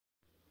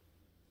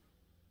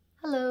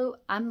Hello,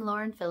 I'm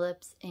Lauren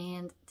Phillips,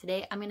 and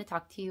today I'm going to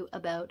talk to you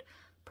about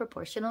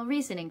proportional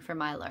reasoning for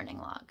my learning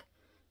log.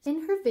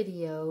 In her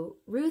video,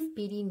 Ruth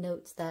Beatty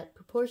notes that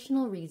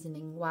proportional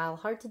reasoning, while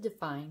hard to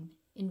define,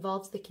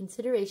 involves the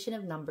consideration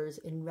of numbers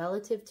in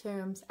relative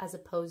terms as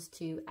opposed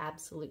to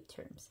absolute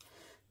terms.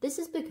 This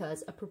is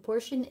because a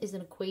proportion is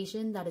an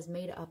equation that is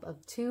made up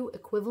of two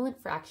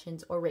equivalent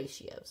fractions or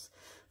ratios.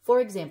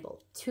 For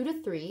example, 2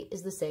 to 3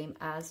 is the same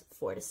as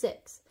 4 to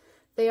 6.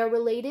 They are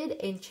related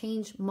and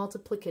change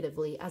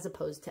multiplicatively as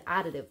opposed to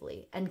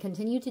additively, and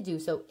continue to do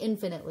so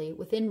infinitely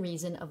within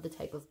reason of the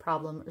type of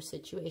problem or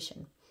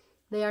situation.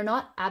 They are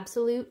not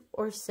absolute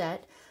or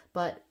set,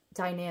 but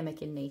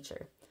dynamic in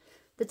nature.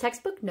 The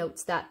textbook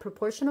notes that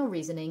proportional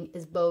reasoning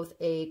is both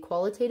a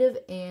qualitative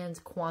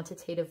and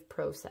quantitative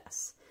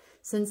process.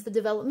 Since the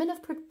development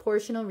of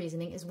proportional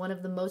reasoning is one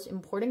of the most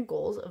important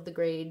goals of the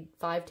grade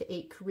 5 to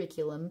 8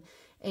 curriculum,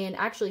 and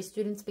actually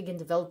students begin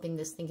developing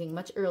this thinking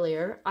much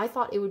earlier, I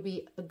thought it would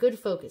be a good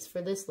focus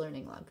for this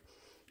learning log.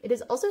 It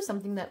is also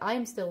something that I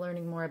am still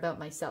learning more about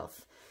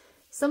myself.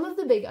 Some of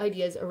the big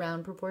ideas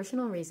around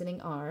proportional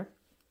reasoning are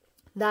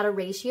that a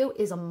ratio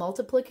is a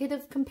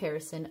multiplicative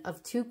comparison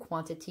of two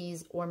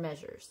quantities or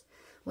measures.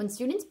 When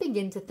students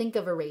begin to think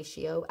of a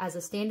ratio as a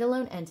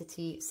standalone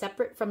entity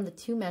separate from the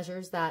two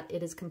measures that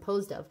it is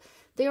composed of,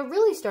 they are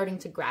really starting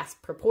to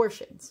grasp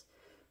proportions.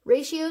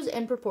 Ratios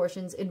and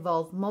proportions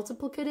involve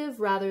multiplicative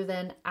rather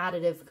than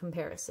additive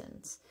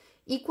comparisons.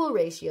 Equal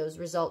ratios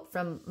result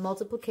from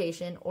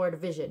multiplication or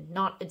division,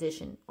 not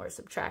addition or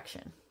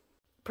subtraction.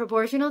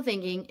 Proportional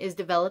thinking is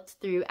developed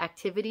through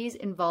activities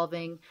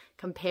involving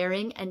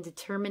comparing and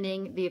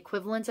determining the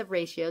equivalence of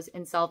ratios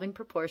and solving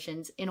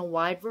proportions in a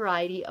wide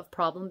variety of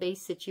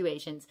problem-based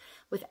situations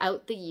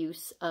without the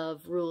use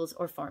of rules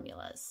or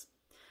formulas.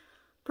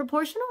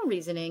 Proportional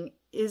reasoning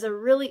is a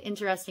really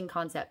interesting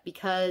concept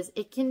because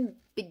it can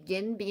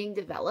begin being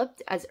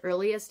developed as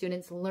early as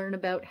students learn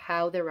about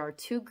how there are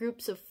two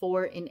groups of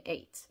 4 and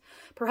 8.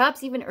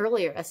 Perhaps even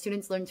earlier as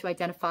students learn to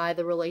identify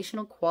the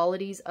relational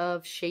qualities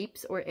of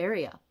shapes or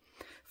area.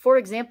 For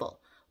example,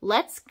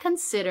 let's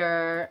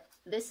consider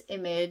this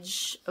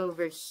image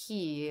over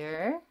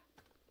here.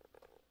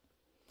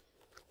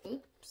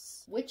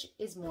 Oops. Which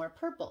is more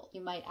purple?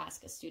 You might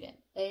ask a student,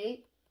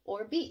 A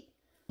or B?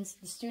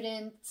 The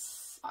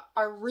students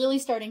are really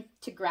starting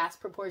to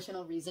grasp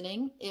proportional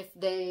reasoning if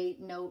they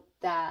note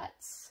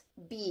that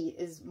B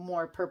is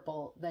more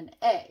purple than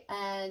A.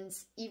 And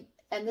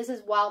this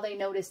is while they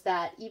notice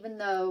that even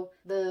though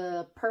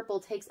the purple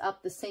takes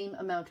up the same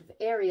amount of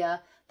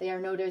area, they are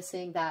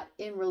noticing that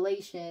in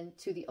relation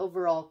to the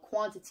overall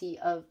quantity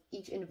of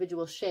each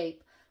individual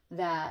shape,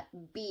 that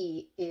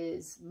B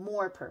is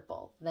more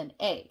purple than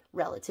A,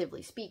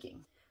 relatively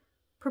speaking.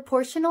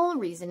 Proportional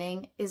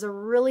reasoning is a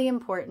really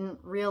important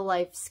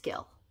real-life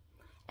skill,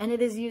 and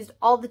it is used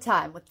all the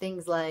time with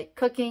things like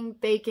cooking,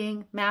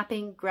 baking,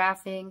 mapping,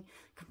 graphing,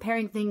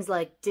 comparing things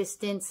like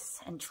distance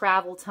and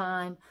travel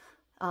time.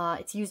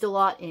 It's used a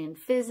lot in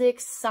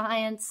physics,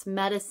 science,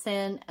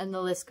 medicine, and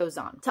the list goes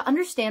on. To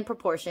understand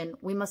proportion,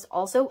 we must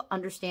also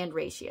understand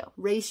ratio.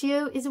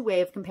 Ratio is a way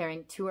of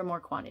comparing two or more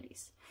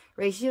quantities.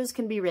 Ratios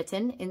can be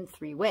written in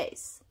 3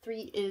 ways.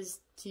 3 is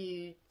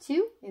to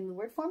 2 in the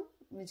word form,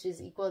 which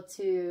is equal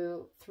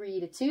to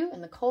 3 to 2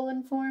 in the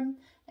colon form,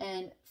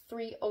 and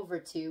 3 over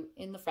 2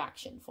 in the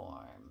fraction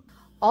form.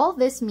 All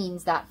this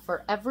means that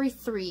for every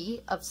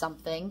 3 of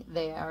something,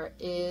 there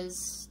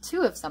is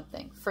 2 of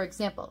something. For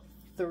example,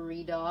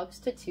 3 dogs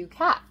to 2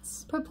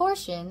 cats.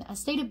 Proportion, as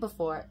stated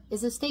before,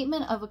 is a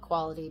statement of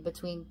equality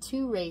between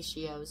two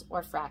ratios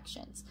or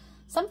fractions.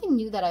 Something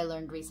new that I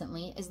learned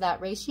recently is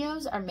that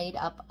ratios are made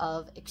up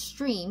of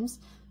extremes,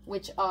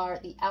 which are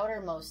the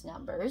outermost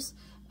numbers,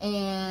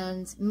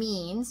 and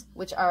means,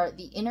 which are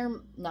the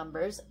inner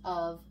numbers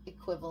of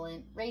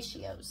equivalent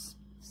ratios.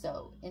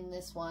 So in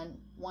this one,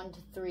 1 to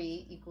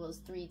 3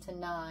 equals 3 to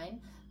 9.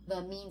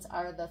 The means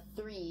are the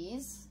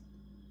 3's,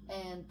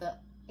 and the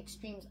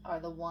extremes are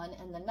the 1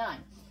 and the 9.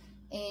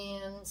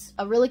 And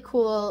a really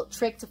cool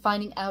trick to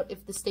finding out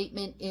if the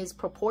statement is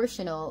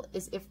proportional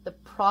is if the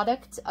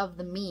product of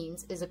the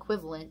means is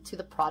equivalent to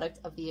the product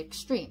of the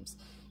extremes.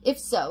 If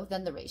so,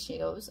 then the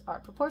ratios are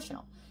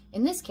proportional.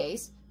 In this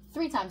case,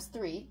 3 times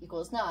 3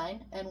 equals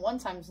 9, and 1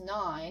 times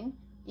 9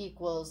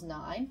 equals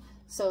 9.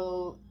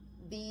 So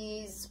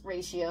these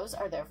ratios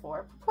are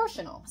therefore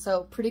proportional.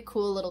 So pretty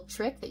cool little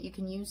trick that you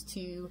can use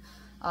to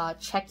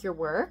check your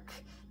work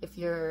if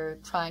you're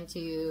trying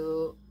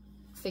to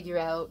figure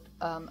out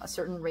a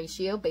certain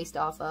ratio based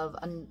off of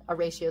a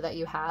ratio that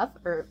you have,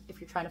 or if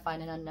you're trying to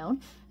find an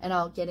unknown. And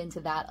I'll get into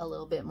that a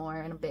little bit more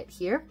in a bit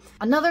here.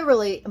 Another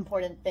really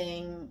important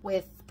thing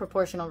with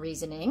proportional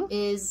reasoning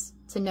is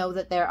to know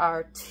that there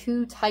are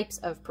 2 types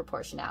of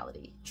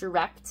proportionality: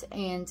 direct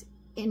and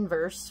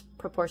inverse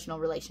proportional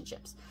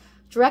relationships.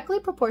 Directly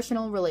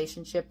proportional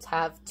relationships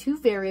have 2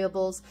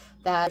 variables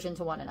that are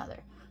into one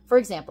another. For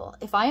example,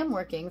 if I am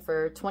working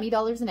for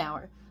 $20 an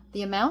hour,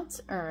 The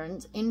amount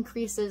earned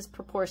increases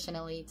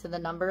proportionally to the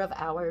number of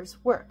hours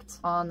worked.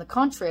 On the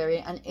contrary,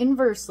 an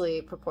inversely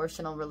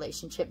proportional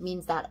relationship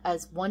means that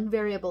as one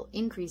variable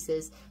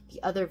increases,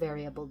 the other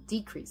variable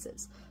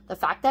decreases. The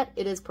fact that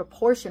it is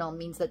proportional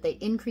means that they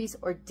increase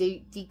or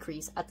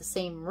decrease at the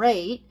same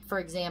rate. For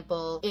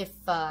example, if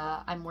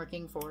I'm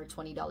working for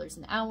 $20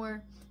 an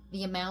hour,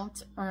 the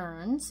amount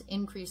earned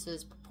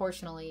increases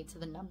proportionally to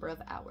the number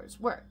of hours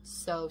worked.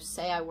 So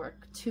say I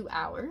work 2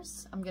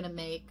 hours, I'm going to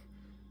make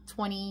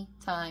 20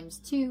 times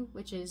 2,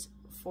 which is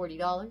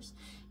 $40.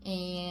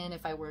 And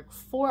if I work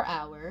 4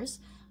 hours,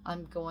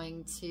 I'm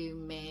going to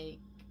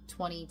make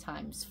 20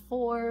 times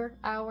 4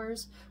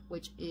 hours,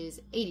 which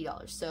is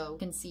 $80. So you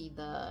can see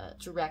the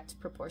direct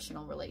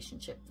proportional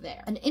relationship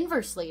there. An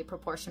inversely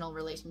proportional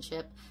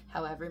relationship,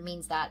 however,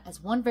 means that as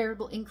one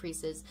variable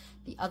increases,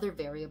 the other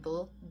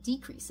variable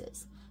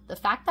decreases. The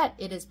fact that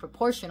it is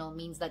proportional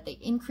means that they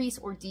increase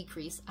or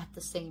decrease at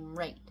the same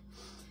rate.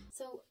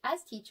 So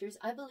as teachers,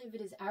 I believe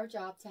it is our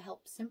job to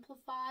help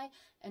simplify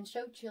and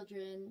show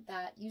children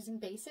that using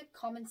basic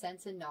common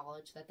sense and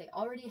knowledge that they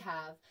already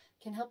have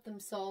can help them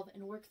solve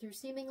and work through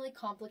seemingly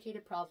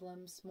complicated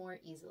problems more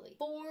easily.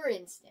 For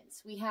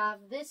instance, we have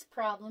this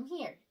problem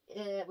here,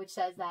 which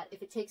says that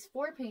if it takes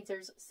 4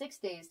 painters 6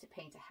 days to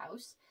paint a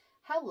house,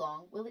 how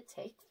long will it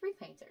take 3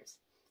 painters?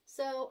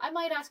 So I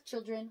might ask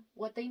children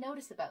what they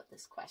notice about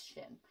this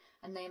question.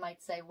 And they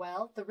might say,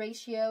 well, the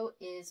ratio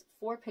is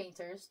 4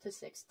 painters to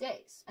 6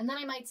 days. And then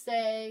I might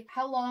say,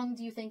 how long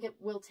do you think it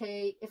will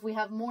take, if we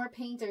have more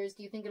painters,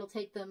 do you think it'll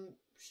take them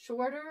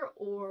shorter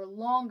or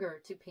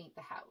longer to paint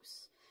the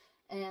house?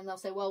 And they'll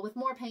say, well, with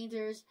more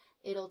painters,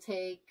 it'll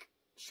take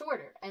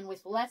shorter. And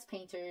with less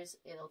painters,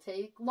 it'll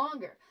take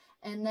longer.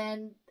 And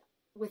then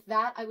with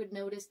that, I would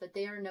notice that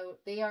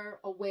they are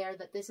aware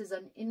that this is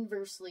an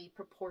inversely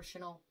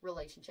proportional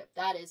relationship.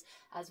 That is,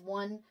 as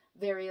one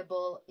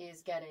variable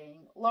is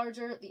getting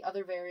larger, the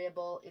other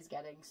variable is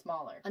getting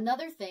smaller.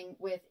 Another thing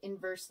with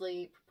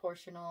inversely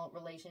proportional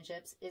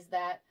relationships is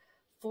that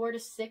 4 to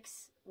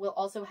 6 will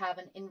also have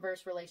an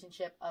inverse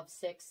relationship of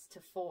 6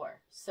 to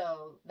 4.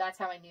 So that's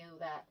how I knew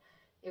that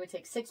it would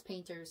take 6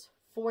 painters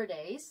 4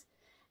 days.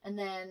 And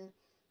then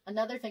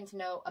another thing to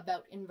know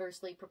about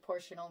inversely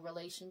proportional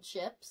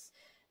relationships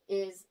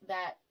is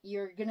that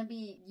you're going to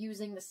be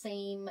using the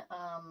same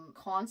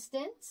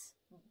constant,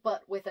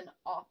 but with an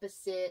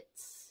opposite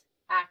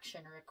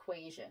action or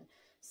equation.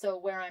 So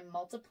where I'm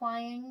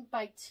multiplying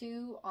by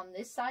 2 on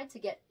this side to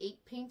get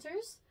 8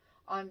 painters,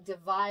 I'm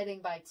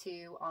dividing by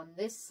 2 on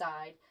this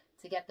side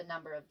to get the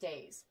number of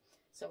days.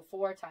 So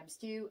 4 times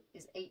 2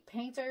 is 8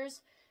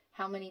 painters.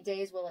 How many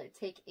days will it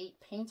take 8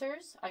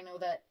 painters? I know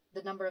that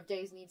the number of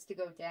days needs to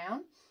go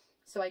down.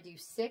 So I do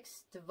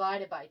 6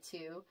 divided by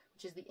 2,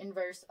 which is the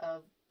inverse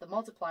of the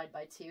multiplied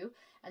by 2,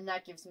 and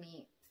that gives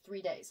me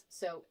 3 days.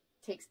 So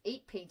it takes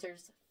 8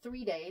 painters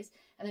 3 days,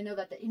 and I know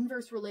that the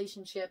inverse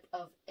relationship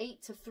of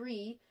 8 to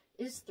 3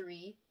 is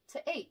 3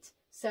 to 8.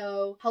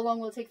 So how long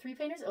will it take 3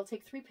 painters? It'll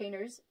take 3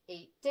 painters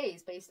 8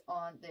 days based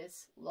on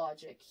this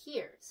logic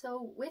here.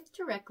 So with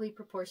directly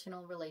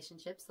proportional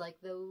relationships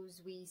like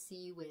those we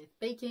see with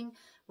baking,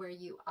 where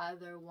you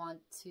either want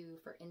to,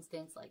 for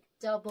instance, like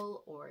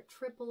double or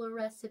triple a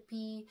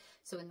recipe.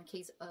 So in the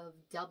case of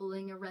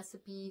doubling a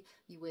recipe,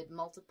 you would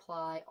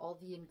multiply all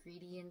the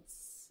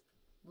ingredients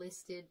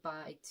listed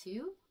by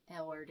 2.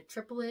 Or to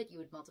triple it, you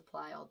would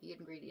multiply all the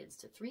ingredients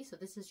to 3. So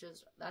this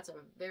is that's a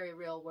very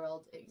real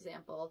world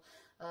example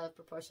of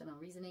proportional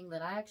reasoning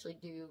that I actually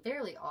do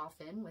fairly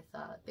often with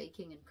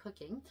baking and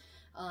cooking.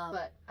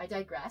 But I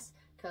digress,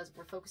 because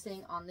we're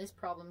focusing on this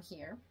problem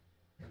here,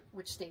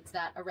 which states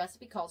that a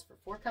recipe calls for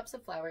 4 cups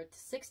of flour to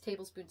 6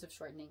 tablespoons of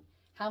shortening.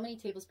 How many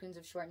tablespoons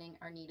of shortening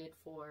are needed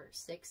for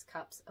 6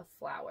 cups of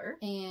flour?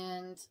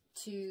 And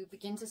to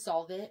begin to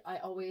solve it, I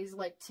always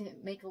like to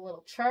make a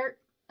little chart.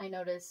 I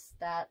notice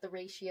that the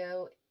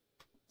ratio,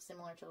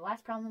 similar to the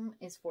last problem,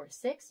 is 4 to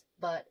 6,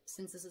 but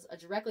since this is a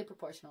directly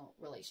proportional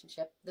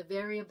relationship, the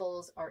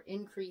variables are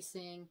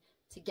increasing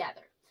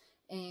together,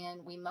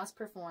 and we must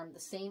perform the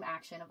same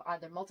action of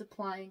either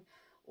multiplying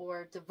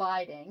or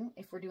dividing.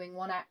 If we're doing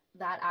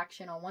that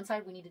action on one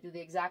side, we need to do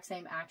the exact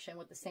same action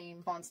with the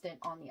same constant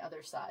on the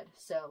other side.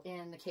 So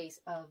in the case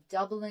of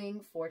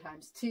doubling, 4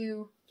 times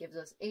 2 gives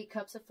us 8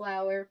 cups of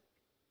flour.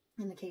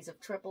 In the case of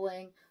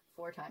tripling,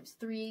 4 times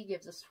 3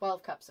 gives us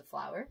 12 cups of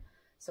flour.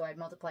 So I'd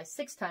multiply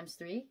 6 times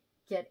 3,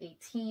 get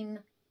 18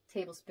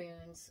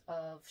 tablespoons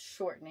of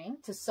shortening.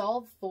 To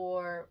solve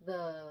for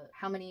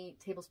how many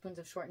tablespoons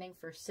of shortening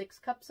for 6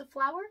 cups of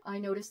flour, I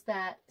noticed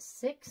that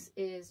 6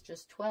 is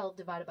just 12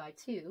 divided by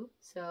 2.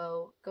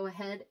 So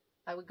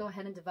I would go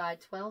ahead and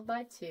divide 12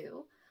 by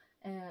 2,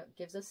 and it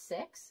gives us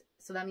 6.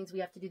 So that means we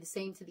have to do the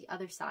same to the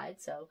other side.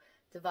 So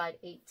divide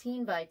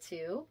 18 by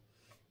 2,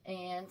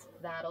 and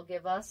that'll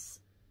give us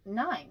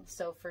 9.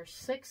 So for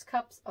 6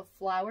 cups of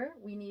flour,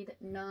 we need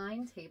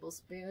 9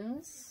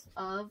 tablespoons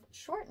of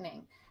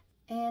shortening.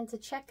 And to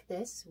check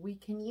this, we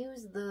can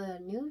use the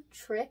new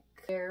trick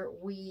where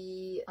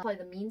we apply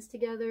the means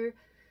together,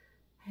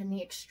 and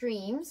the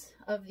extremes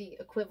of the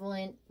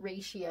equivalent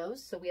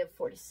ratios. So we have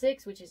 4 to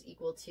 6, which is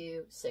equal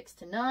to 6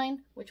 to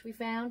 9, which we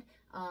found.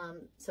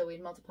 So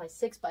we'd multiply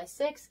 6 by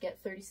 6, get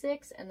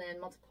 36, and then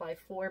multiply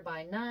 4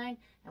 by 9,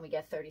 and we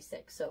get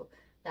 36. So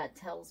that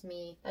tells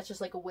me, that's just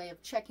like a way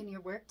of checking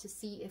your work to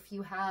see if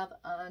you have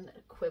an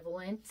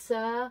equivalent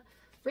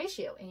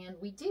ratio, and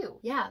we do.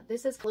 Yeah,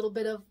 this is a little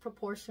bit of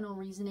proportional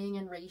reasoning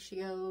and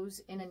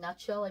ratios in a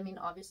nutshell. I mean,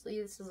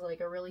 obviously this is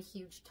like a really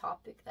huge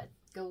topic that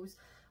goes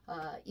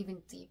even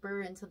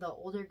deeper into the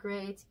older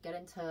grades, get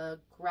into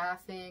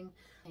graphing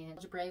and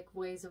algebraic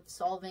ways of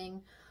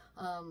solving,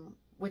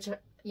 which,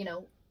 you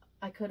know,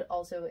 I could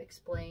also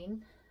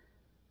explain